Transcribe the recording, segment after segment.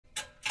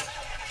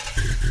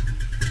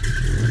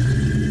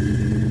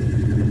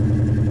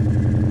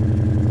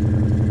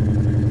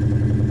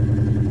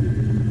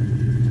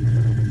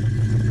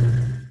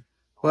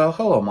Well,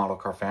 hello model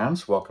car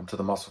fans. Welcome to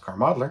the Muscle Car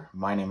Modeler.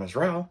 My name is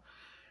Rao,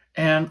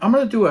 and I'm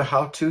going to do a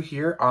how-to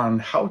here on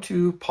how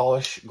to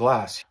polish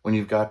glass when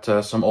you've got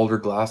some older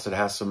glass that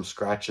has some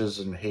scratches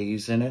and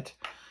haze in it,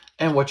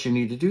 and what you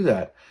need to do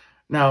that.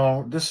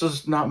 Now, this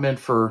is not meant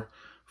for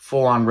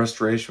full-on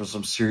restoration with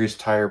some serious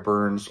tire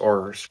burns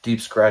or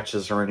deep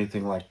scratches or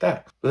anything like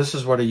that. This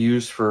is what I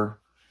use for,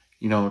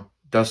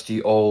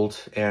 dusty, old,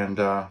 and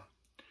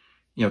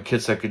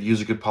kits that could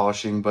use a good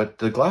polishing, but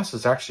the glass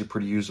is actually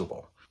pretty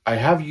usable. I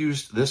have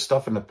used this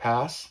stuff in the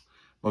past,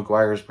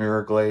 Meguiar's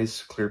Mirror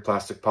Glaze Clear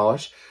Plastic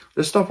Polish.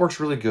 This stuff works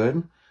really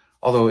good,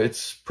 although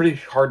it's pretty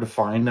hard to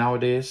find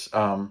nowadays.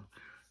 And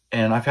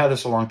I've had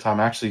this a long time.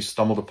 I actually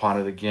stumbled upon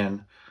it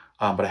again,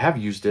 but I have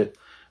used it.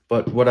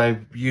 But what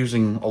I'm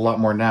using a lot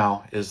more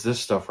now is this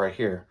stuff right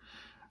here.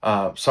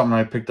 Something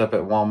I picked up at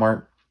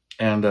Walmart,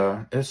 and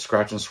it's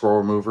scratch and swirl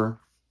remover.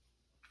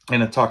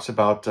 And it talks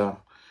about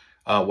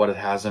what it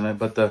has in it.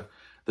 But the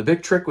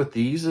big trick with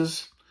these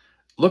is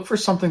look for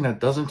something that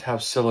doesn't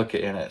have silica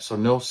in it. So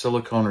no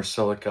silicone or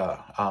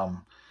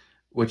silica,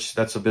 which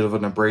that's a bit of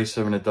an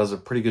abrasive, and it does a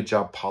pretty good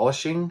job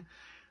polishing.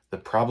 The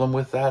problem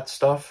with that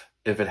stuff,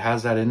 if it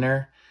has that in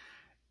there,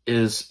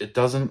 is it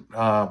doesn't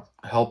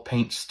help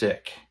paint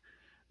stick.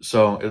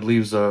 So it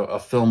leaves a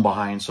film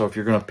behind. So if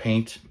you're going to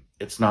paint,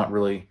 it's not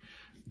really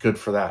good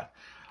for that.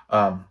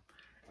 And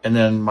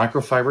then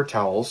microfiber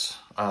towels.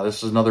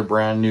 This is another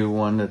brand new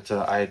one that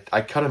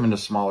I cut them into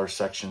smaller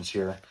sections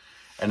here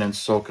and then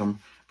soak them.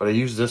 But I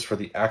use this for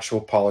the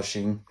actual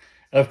polishing,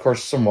 and of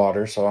course some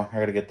water. So I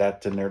got to get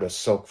that in there to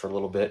soak for a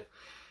little bit.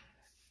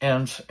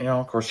 And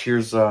of course,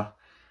 here's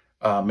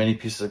many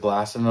pieces of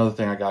glass. Another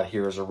thing I got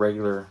here is a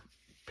regular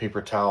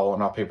paper towel,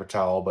 not paper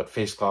towel, but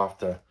face cloth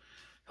to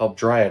help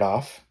dry it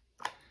off.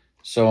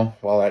 So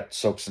while that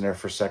soaks in there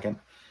for a second,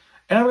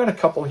 and I've got a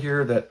couple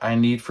here that I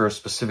need for a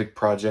specific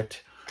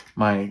project.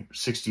 My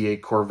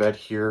 '68 Corvette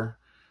here,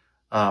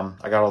 I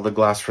got all the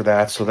glass for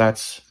that. So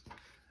that's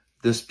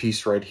this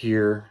piece right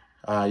here.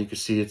 You can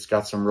see it's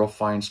got some real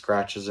fine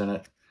scratches in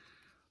it.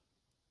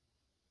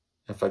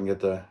 If I can get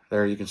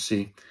there you can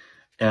see.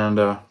 And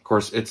of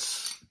course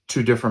it's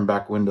two different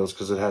back windows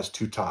because it has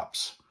two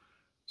tops.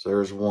 So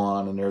there's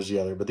one and there's the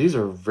other. But these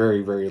are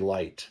very, very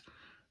light,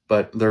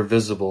 but they're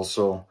visible.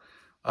 So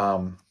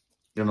I'm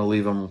gonna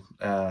leave them,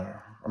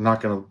 I'm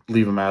not gonna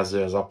leave them as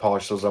is. I'll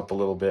polish those up a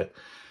little bit.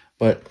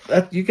 But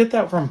you get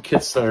that from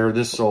kits that are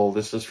this old.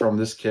 This is from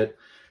this kit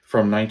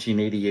from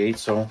 1988,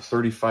 so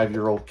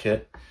 35-year-old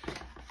kit.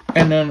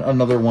 And then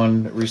another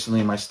one recently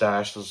in my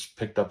stash was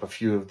picked up a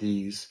few of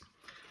these.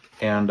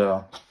 And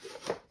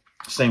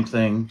same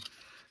thing,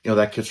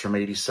 that kit's from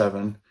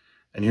 87.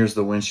 And here's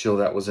the windshield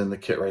that was in the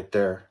kit right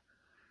there.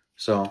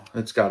 So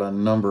it's got a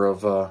number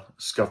of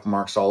scuff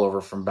marks all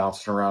over from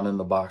bouncing around in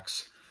the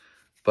box.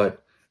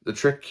 But the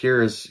trick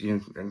here is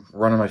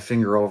running my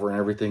finger over and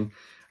everything.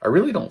 I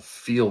really don't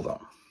feel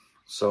them.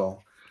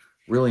 So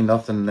really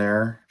nothing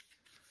there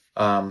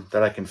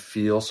that I can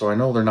feel. So I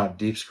know they're not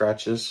deep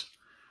scratches.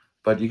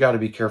 But you got to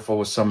be careful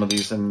with some of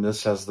these, and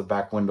this has the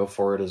back window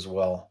for it as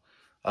well.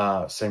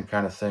 Same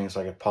kind of thing,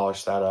 so I could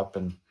polish that up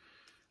and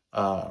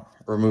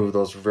remove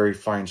those very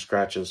fine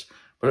scratches.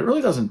 But it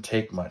really doesn't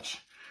take much.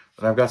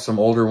 And I've got some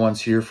older ones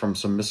here from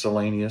some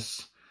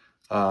miscellaneous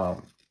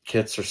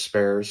kits or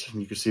spares. And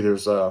you can see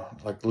there's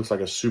looks like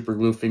a super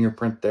glue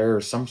fingerprint there,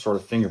 or some sort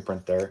of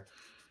fingerprint there.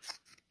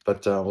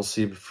 But we'll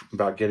see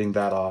about getting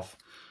that off.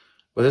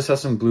 But this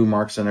has some glue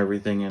marks and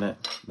everything in it.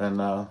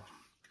 Then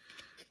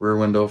rear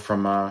window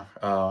from, I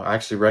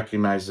actually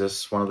recognize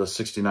this, one of the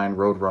 '69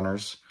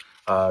 Roadrunners,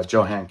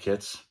 Johan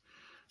kits.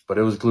 But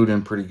it was glued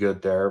in pretty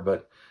good there.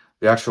 But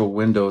the actual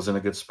window is in a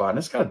good spot. And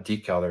it's got a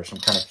decal there, so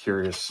I'm kind of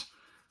curious.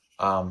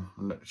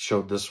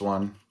 Showed this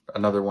one,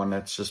 another one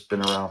that's just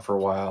been around for a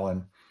while.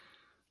 And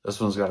this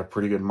one's got a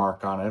pretty good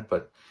mark on it.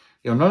 But,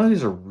 none of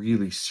these are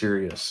really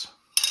serious.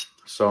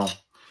 So,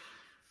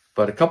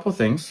 but a couple of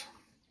things.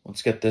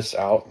 Let's get this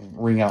out and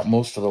wring out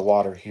most of the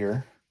water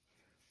here,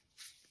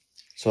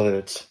 so that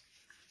it's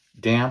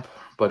damp,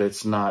 but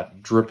it's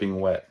not dripping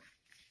wet.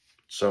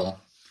 So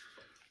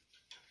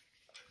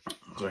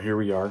here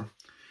we are.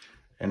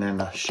 And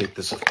then shake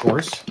this, of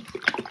course.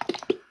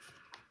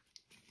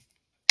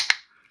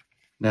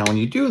 Now, when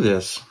you do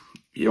this,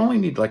 you only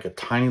need like a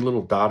tiny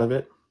little dot of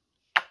it,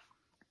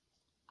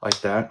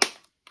 like that.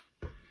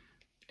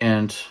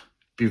 And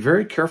be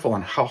very careful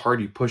on how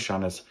hard you push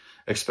on this,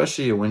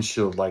 especially a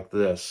windshield like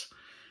this.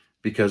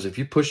 Because if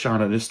you push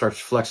on it, it starts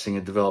flexing,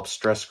 it develops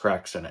stress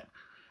cracks in it.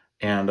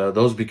 And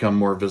those become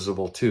more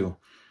visible too.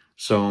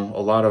 So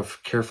a lot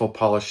of careful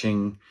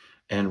polishing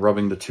and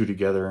rubbing the two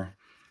together,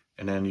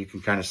 and then you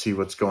can kind of see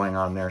what's going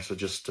on there. So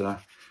just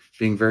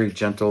being very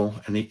gentle.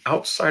 And the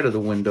outside of the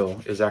window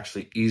is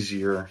actually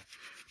easier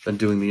than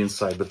doing the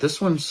inside, but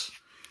this one's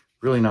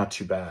really not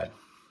too bad.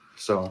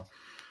 So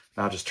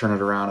now just turn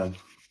it around and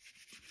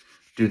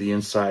do the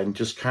inside, and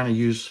just kind of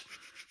use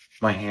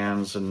my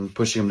hands and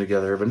pushing them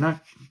together,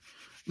 but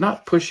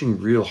not pushing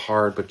real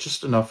hard, but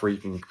just enough where you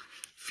can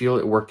feel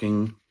it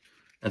working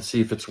and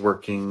see if it's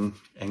working,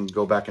 and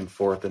go back and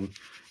forth. And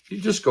You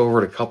just go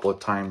over it a couple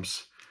of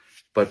times,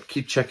 but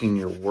keep checking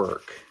your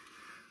work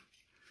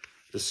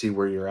to see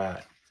where you're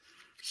at.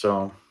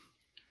 So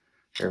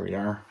here we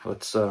are.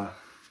 Let's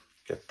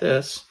get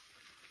this.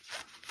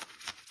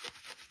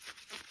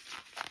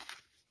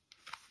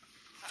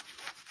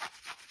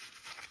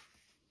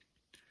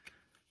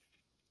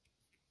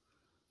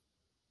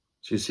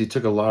 So you see,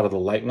 took a lot of the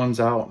light ones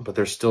out, but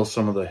there's still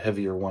some of the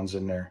heavier ones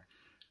in there.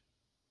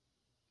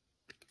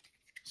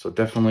 So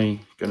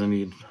definitely gonna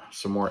need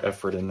some more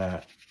effort in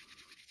that.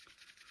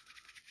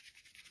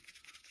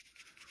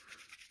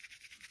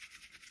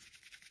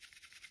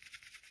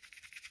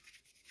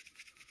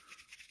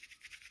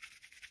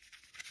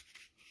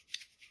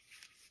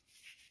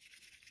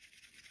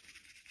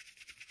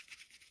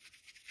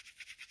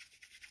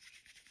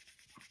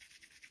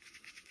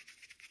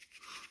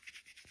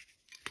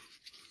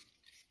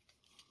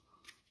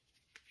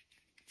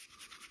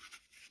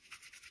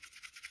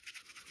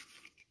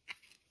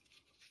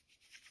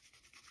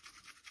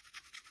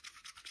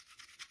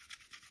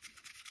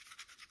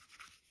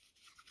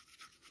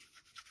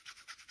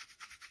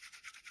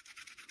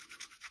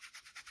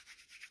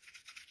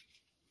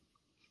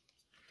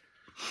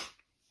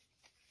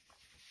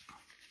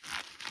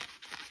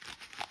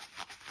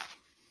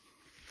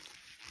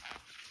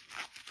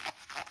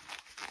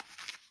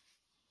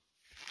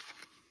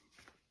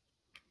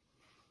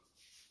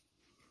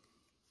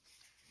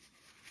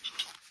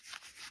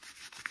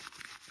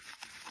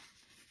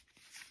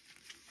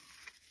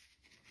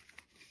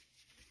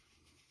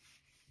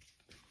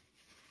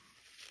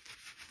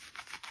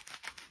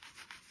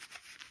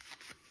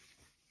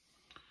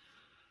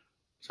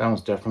 So that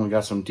one's definitely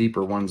got some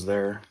deeper ones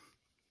there.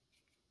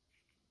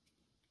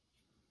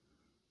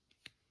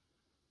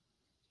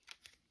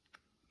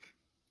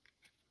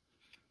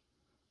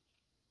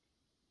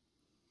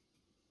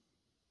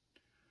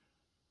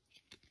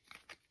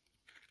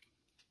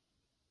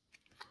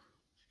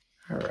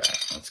 All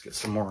right, let's get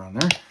some more on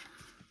there.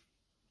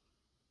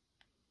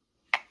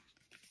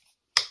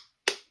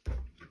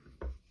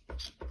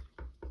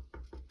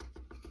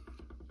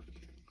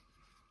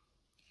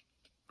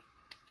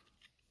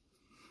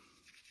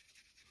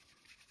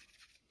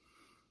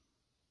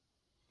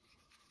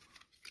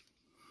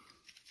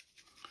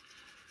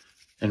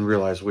 And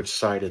realize which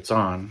side it's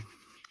on.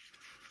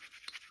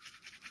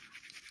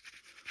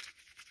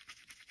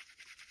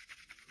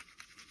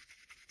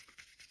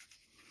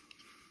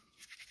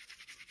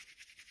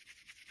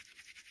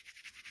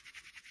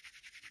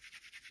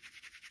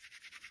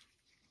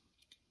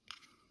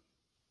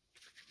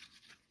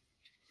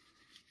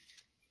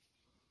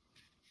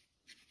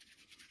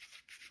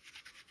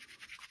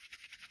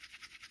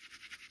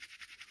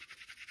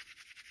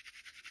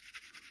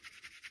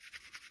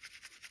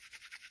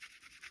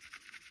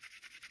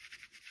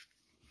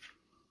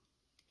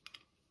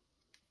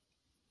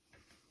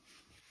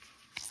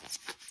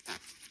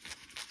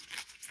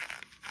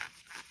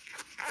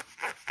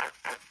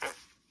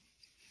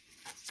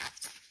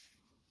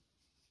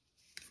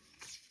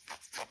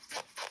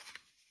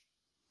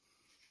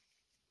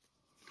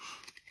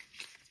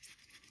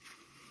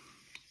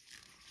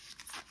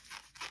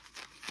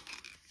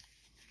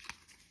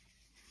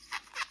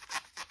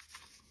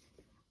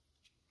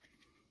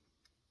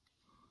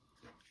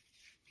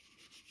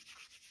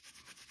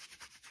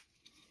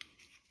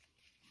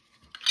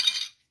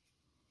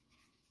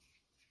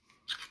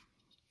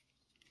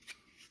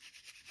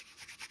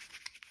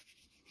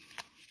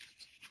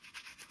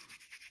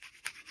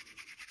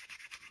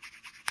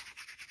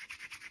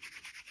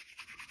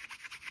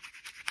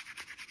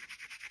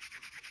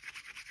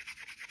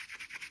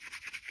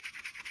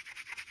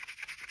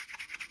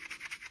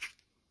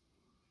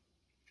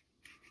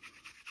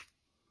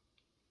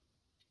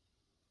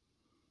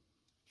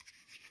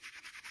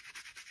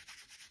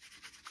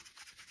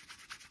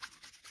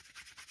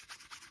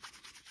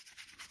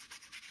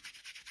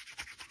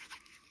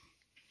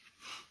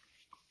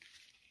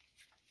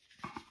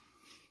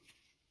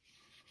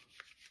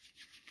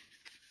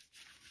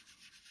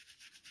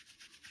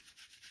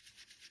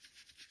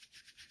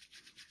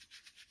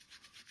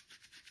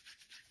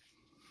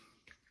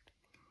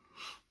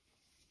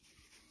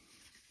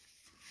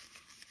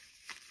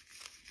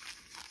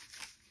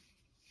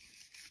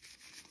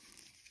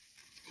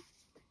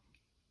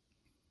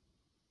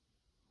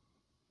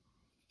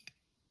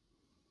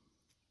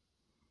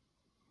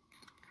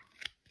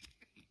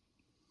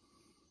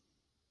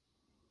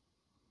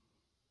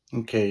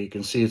 Okay, you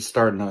can see it's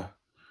starting to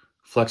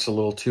flex a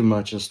little too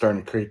much and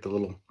starting to create the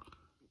little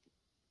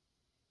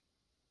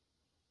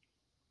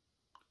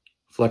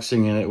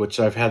flexing in it,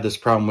 which I've had this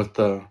problem with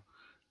the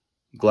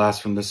glass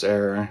from this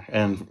era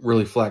and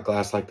really flat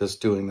glass like this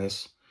doing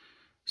this.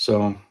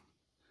 So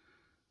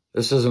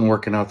this isn't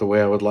working out the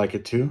way I would like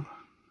it to.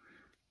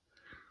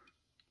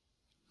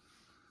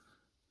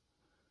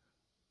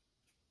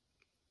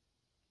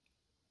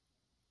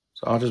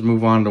 So I'll just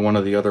move on to one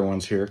of the other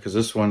ones here because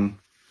this one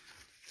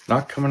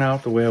not coming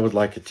out the way I would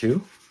like it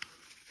to.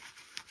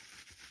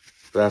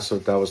 That's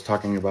what I was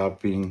talking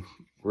about, being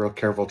real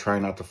careful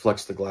trying not to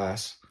flex the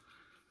glass.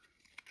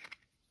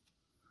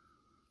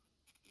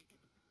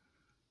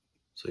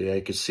 So yeah,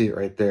 you can see it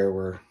right there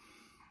where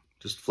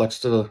just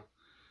flexed it a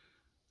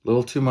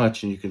little too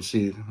much, and you can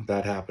see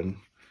that happen.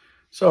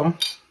 So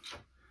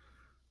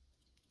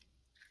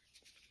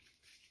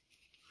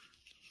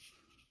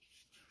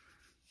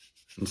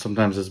and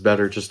sometimes it's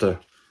better just to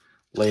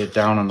lay it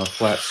down on a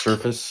flat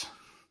surface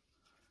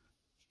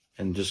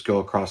and just go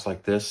across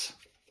like this.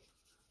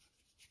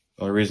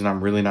 The only reason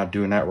I'm really not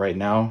doing that right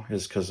now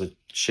is because it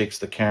shakes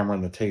the camera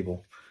and the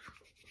table.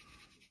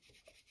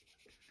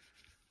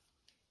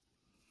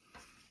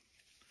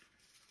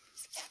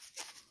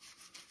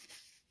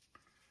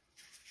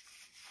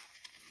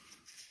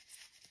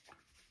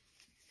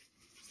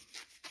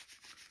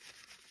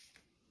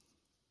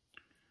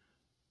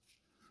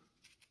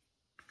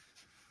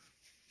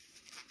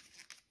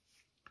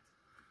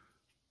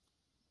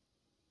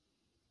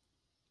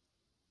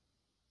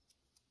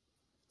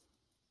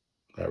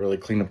 That really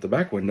cleaned up the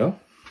back window.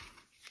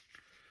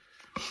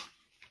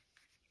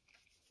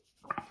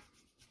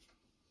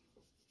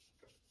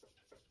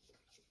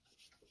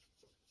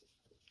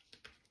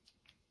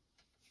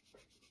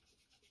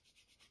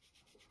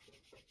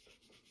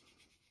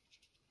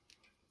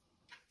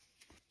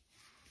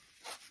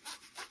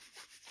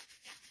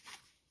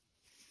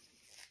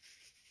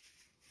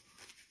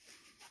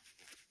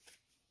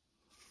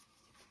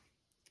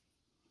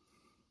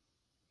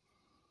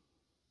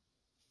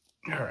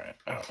 All right,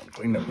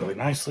 cleaned up really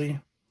nicely.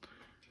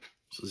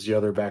 This is the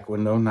other back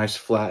window, nice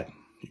flat.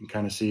 You can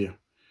kind of see a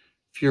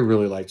few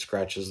really light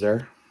scratches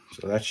there.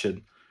 So that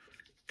should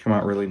come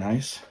out really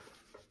nice.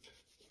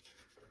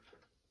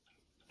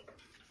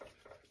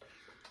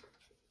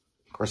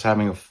 Of course,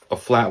 having a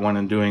flat one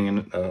and doing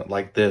it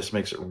like this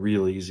makes it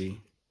real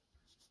easy.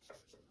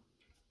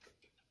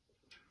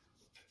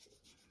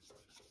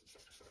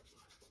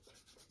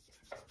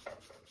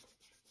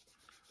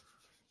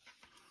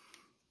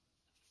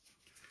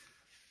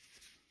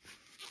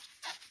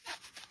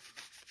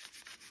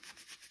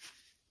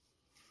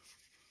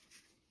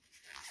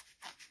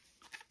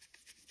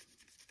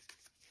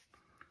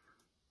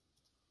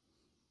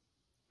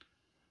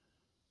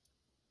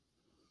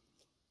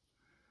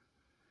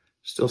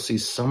 Still see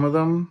some of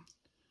them,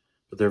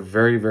 but they're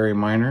very, very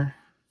minor.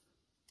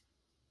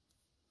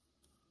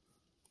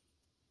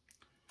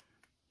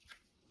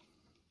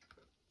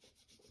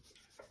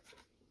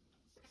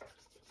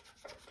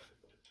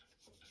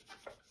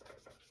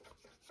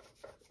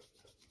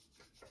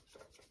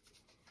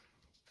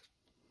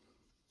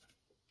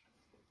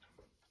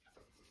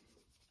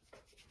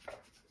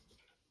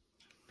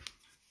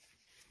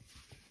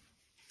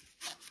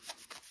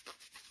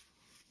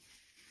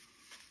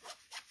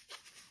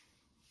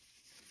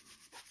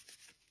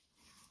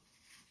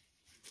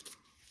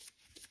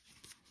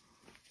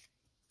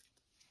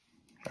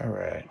 All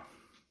right.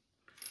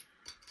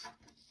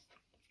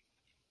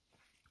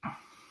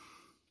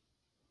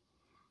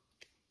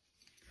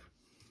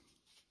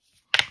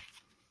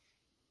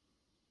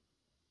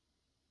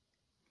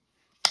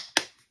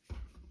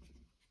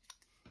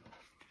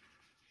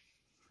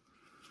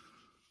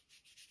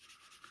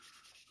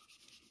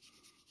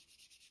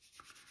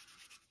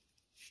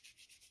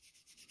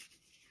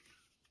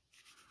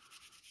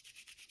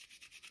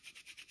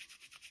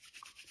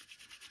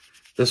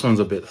 This one's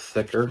a bit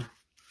thicker.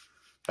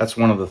 That's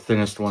one of the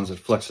thinnest ones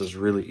that flexes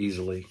really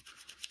easily.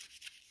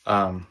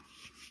 And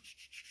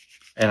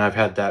I've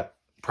had that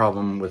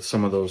problem with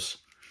some of those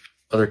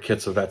other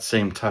kits of that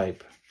same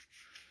type.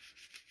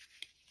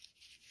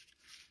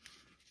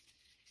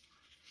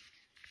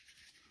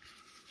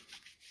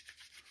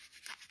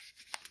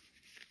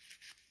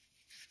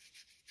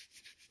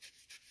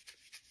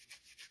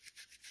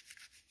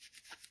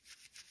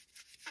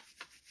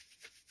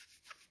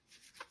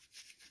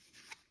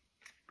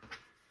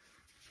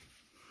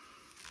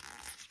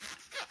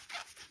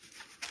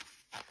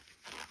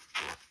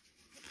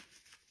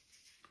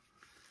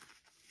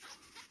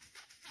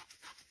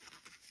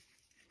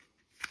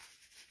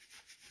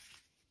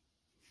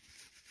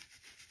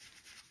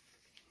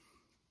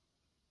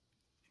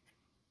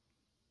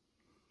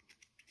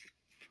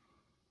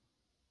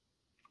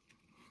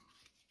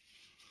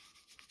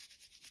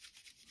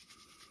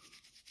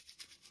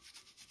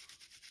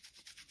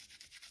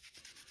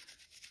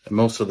 And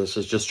most of this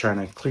is just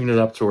trying to clean it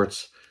up to where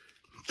it's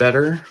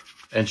better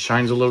and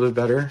shines a little bit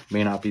better.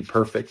 May not be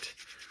perfect,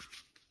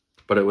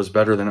 but it was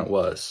better than it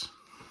was.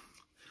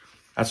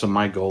 That's what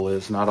my goal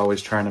is, not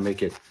always trying to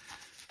make it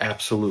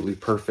absolutely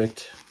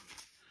perfect,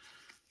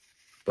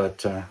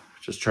 but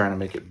just trying to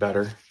make it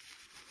better.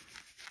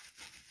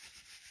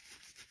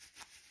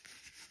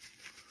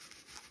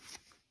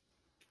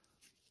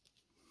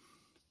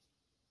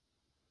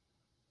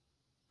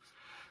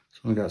 So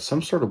we got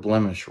some sort of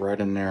blemish right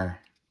in there,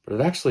 but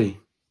it actually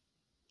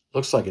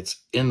looks like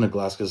it's in the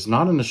glass because it's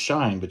not in the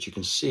shine, but you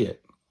can see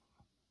it.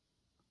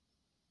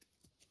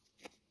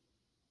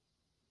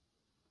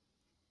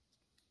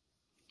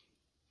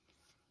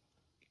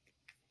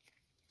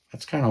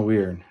 That's kind of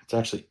weird. It's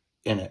actually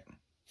in it.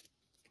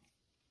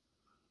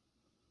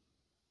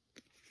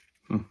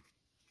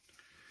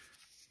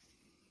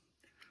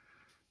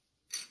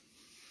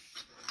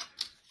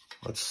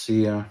 Let's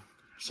see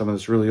some of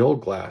this really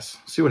old glass.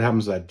 See what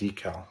happens to that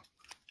decal,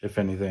 if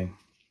anything.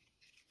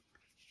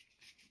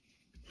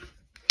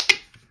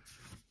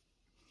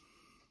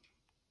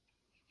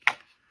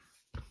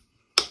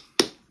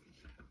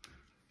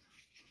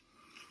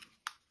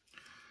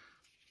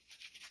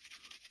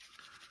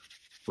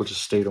 We'll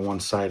just stay to one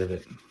side of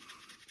it.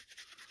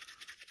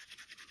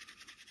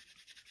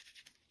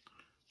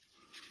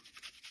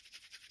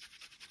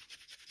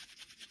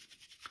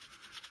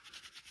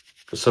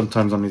 Because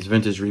sometimes on these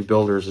vintage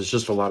rebuilders, it's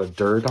just a lot of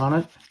dirt on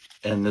it,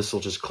 and this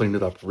will just clean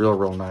it up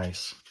real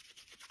nice.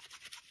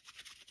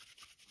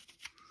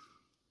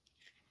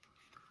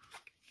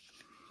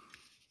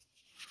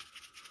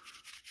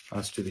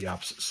 Let's do the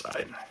opposite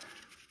side.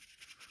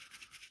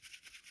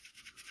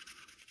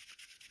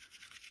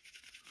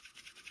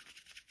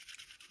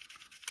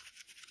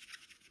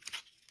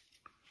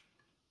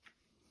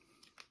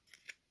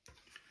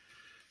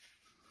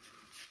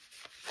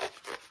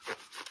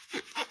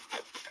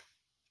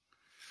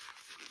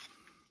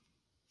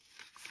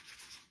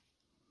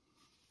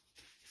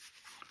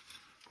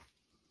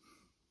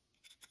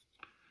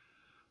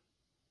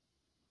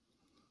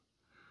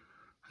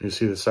 You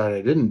see the side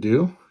I didn't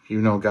do,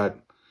 even though it got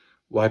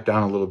wiped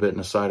down a little bit, and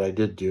the side I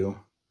did do.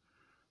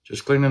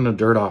 Just cleaning the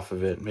dirt off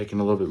of it, making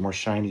it a little bit more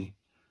shiny.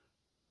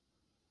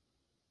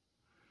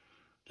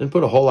 Didn't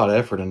put a whole lot of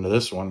effort into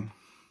this one,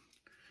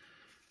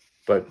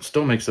 but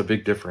still makes a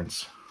big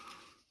difference.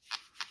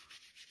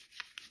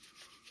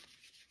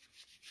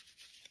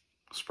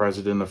 Surprised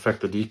it didn't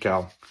affect the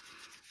decal.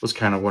 Was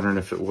kind of wondering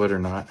if it would or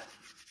not.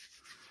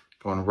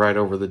 Going right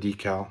over the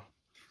decal.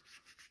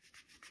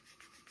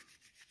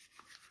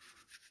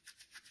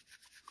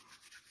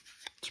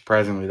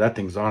 Surprisingly, that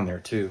thing's on there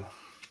too.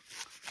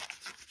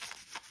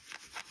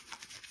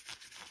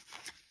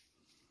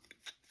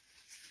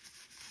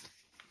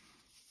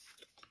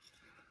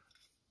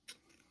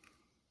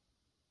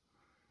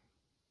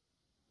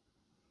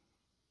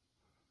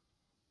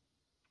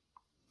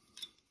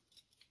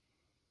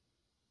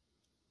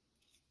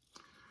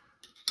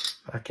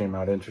 That came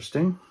out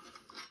interesting.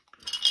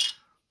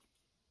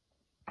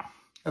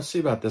 Let's see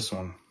about this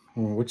one.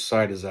 Which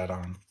side is that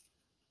on?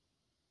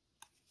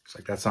 Looks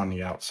like that's on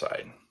the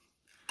outside.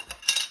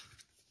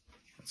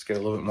 Let's get a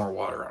little bit more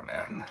water on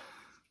that.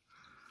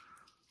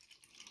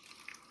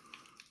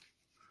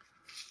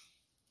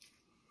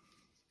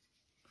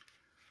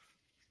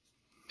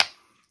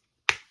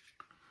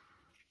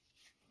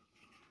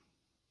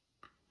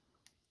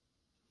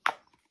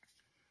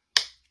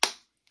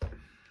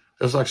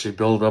 This will actually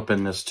build up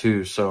in this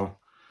too, so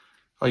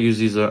I'll use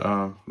these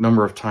a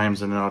number of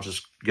times and then I'll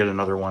just get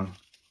another one.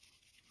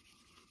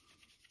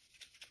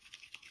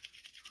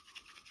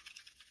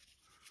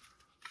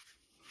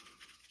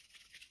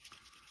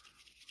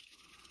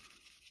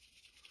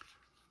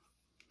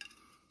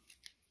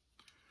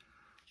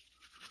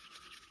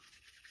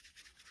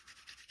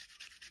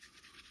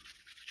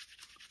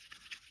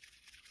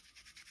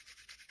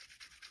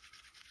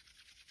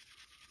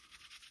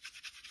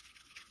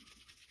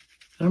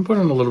 I'm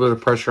putting a little bit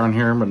of pressure on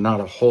here, but not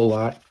a whole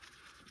lot.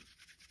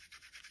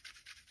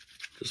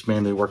 Just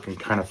mainly working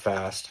kind of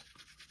fast.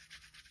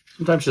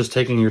 Sometimes just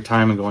taking your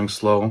time and going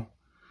slow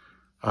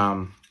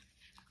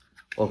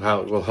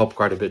will help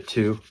quite a bit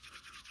too.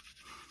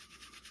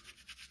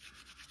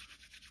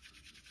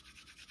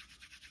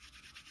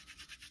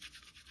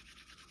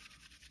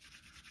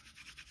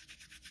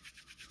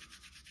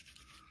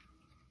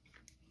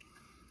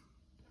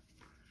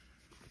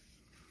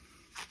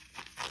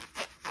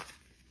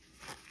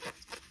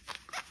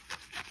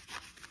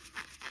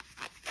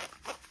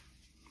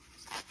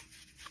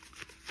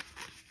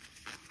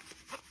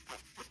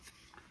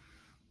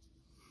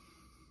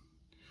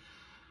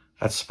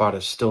 That spot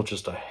is still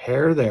just a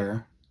hair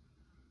there,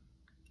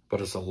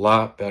 but it's a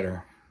lot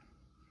better.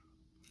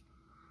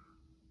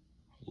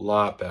 A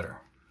lot better.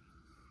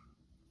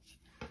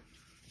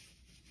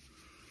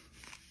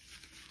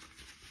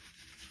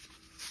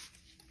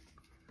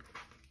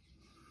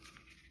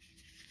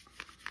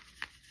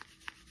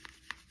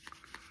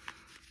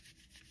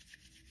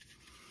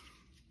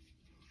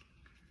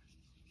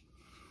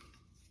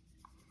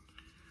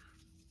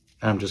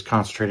 I'm just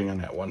concentrating on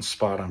that one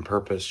spot on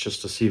purpose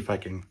just to see if I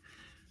can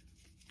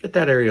get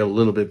that area a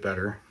little bit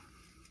better.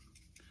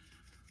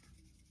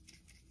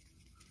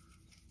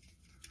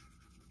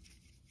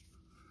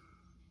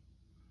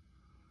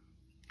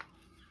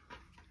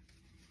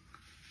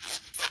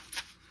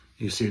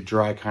 You see a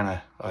dry kind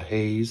of a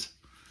haze.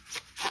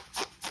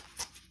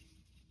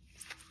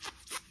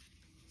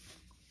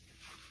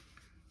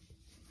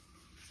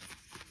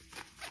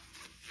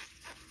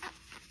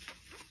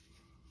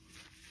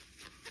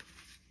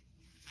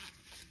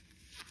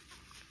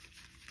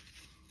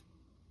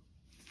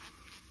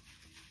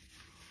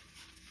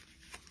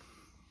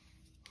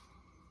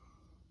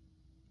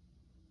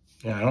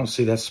 Yeah, I don't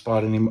see that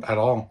spot at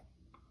all.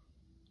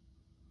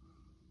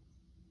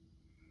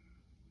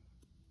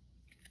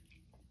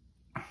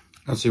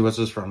 Let's see, what's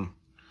this from?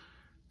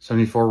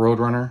 74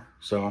 Roadrunner.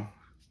 So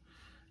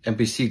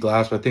NPC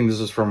glass, but I think this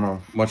is from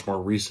a much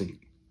more recent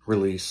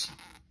release.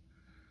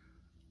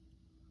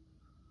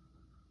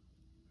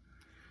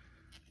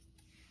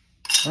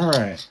 All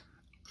right.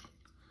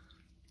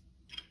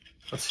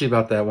 Let's see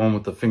about that one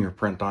with the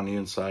fingerprint on the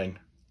inside.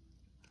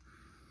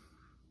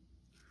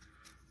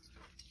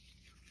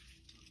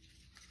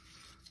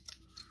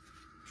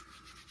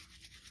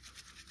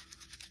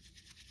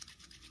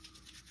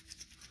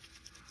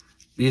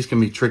 These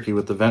can be tricky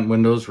with the vent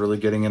windows, really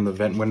getting in the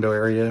vent window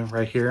area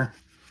right here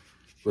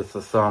with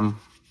the thumb.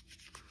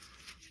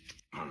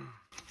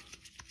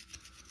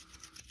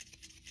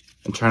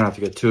 And try not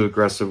to get too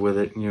aggressive with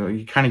it. You know,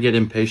 you kind of get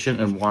impatient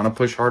and want to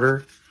push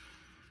harder.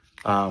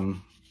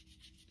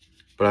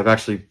 But I've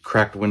actually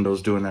cracked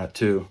windows doing that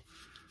too.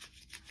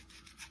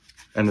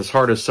 And as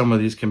hard as some of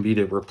these can be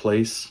to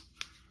replace,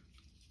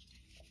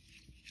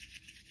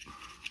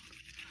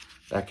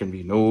 that can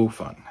be no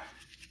fun.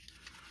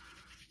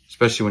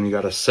 Especially when you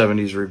got a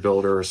 70s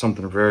rebuilder or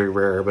something very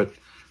rare, but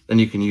then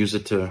you can use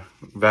it to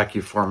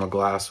vacuum form a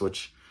glass,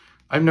 which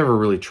I've never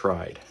really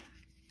tried.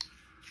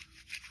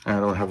 I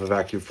don't have a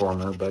vacuum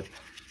former, but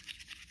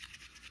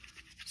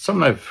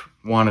something I've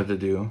wanted to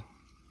do.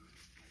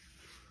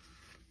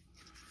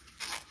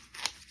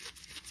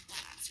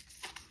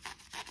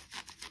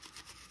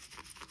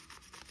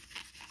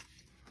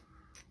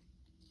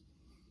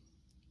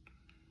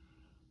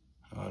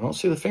 I don't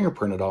see the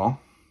fingerprint at all.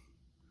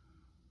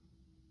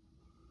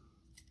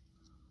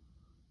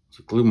 There's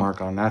a glue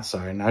mark on that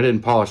side, and I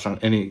didn't polish on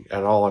any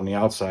at all on the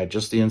outside,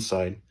 just the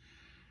inside,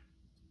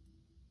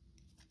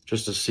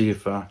 just to see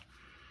if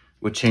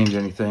would change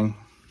anything.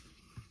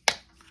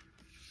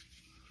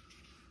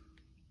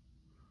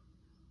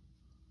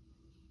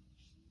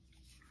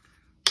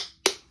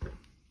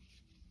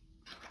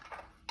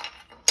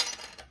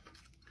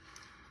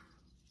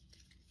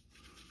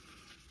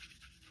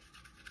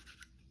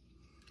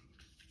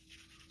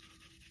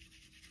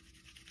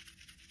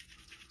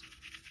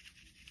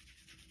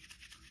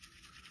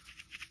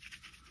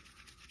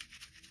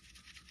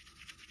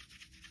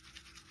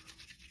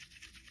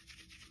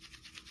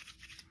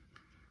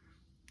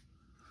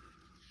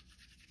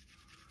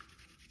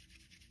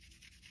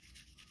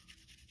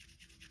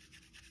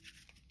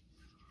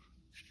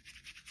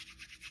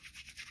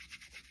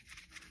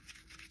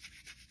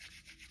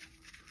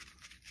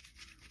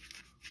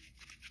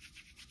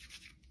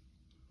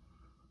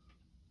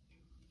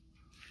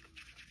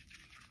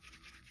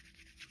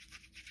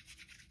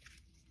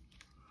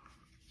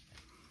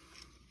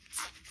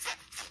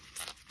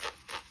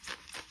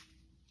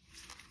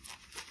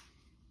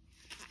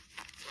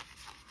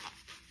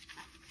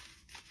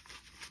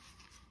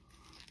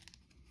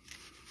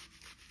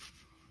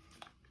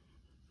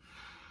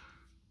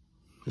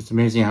 It's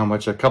amazing how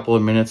much a couple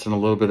of minutes and a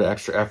little bit of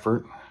extra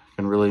effort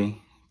can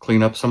really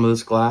clean up some of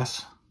this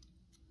glass.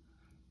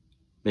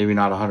 Maybe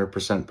not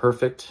 100%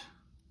 perfect,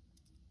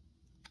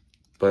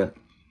 but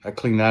I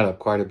cleaned that up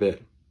quite a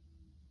bit.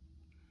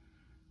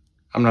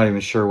 I'm not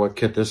even sure what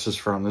kit this is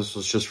from. This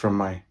was just from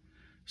my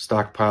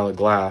stockpile of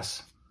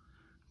glass,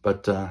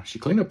 but she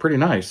cleaned up pretty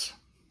nice.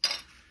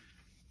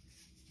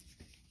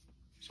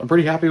 So I'm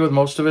pretty happy with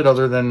most of it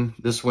other than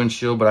this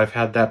windshield, but I've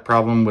had that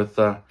problem with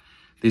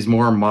these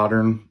more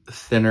modern,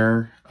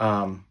 thinner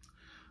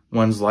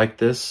ones like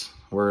this,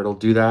 where it'll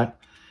do that.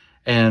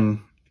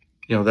 And,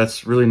 you know,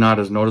 that's really not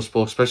as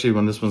noticeable, especially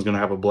when this one's gonna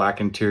have a black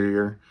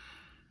interior.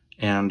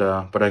 And,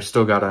 but I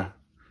still gotta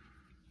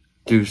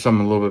do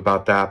something a little bit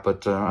about that.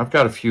 But I've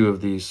got a few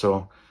of these,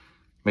 so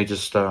may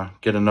just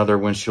get another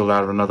windshield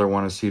out of another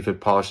one and see if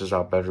it polishes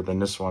out better than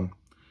this one.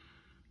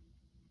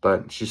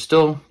 But she's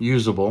still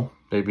usable,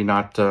 maybe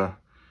not, you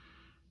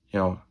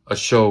know, a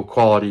show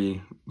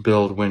quality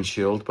build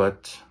windshield,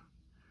 but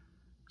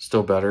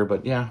still better.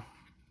 But yeah,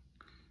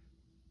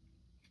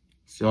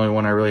 it's the only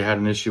one I really had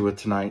an issue with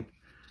tonight.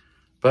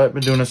 But I've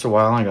been doing this a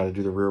while. I got to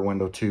do the rear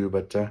window too,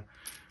 but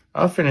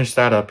I'll finish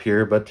that up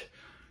here. But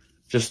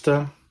just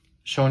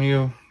showing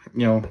you,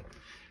 you know,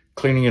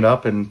 cleaning it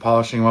up and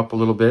polishing them up a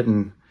little bit,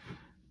 and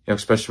you know,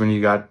 especially when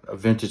you got a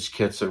vintage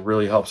kits, it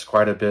really helps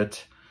quite a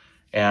bit.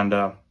 And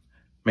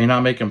may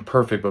not make them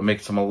perfect, but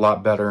makes them a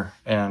lot better.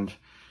 And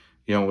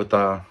you know, with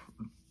the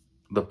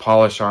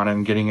polish on it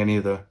and getting any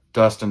of the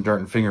dust and dirt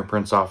and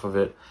fingerprints off of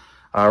it,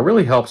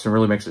 really helps and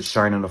really makes it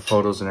shine in the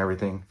photos and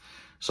everything.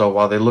 So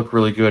while they look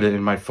really good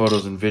in my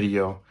photos and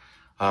video,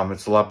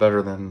 it's a lot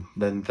better than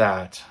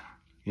that.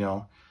 You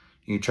know,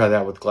 you can try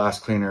that with glass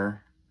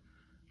cleaner,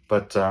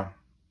 but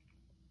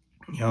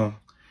you know,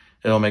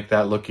 it'll make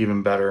that look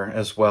even better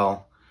as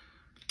well.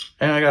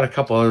 And I got a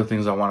couple other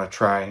things I want to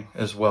try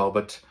as well.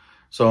 But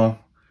so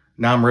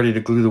now I'm ready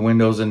to glue the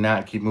windows in that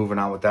and keep moving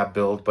on with that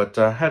build. But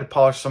I had to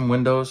polish some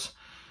windows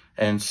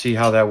and see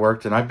how that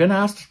worked. And I've been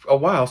asked a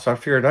while, so I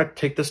figured I'd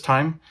take this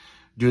time,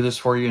 do this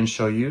for you and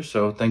show you.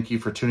 So thank you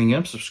for tuning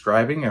in,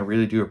 subscribing. I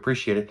really do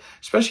appreciate it,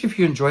 especially if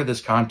you enjoyed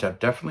this content.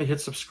 Definitely hit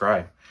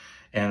subscribe.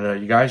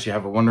 And you guys, you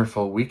have a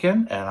wonderful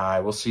weekend, and I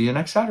will see you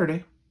next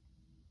Saturday.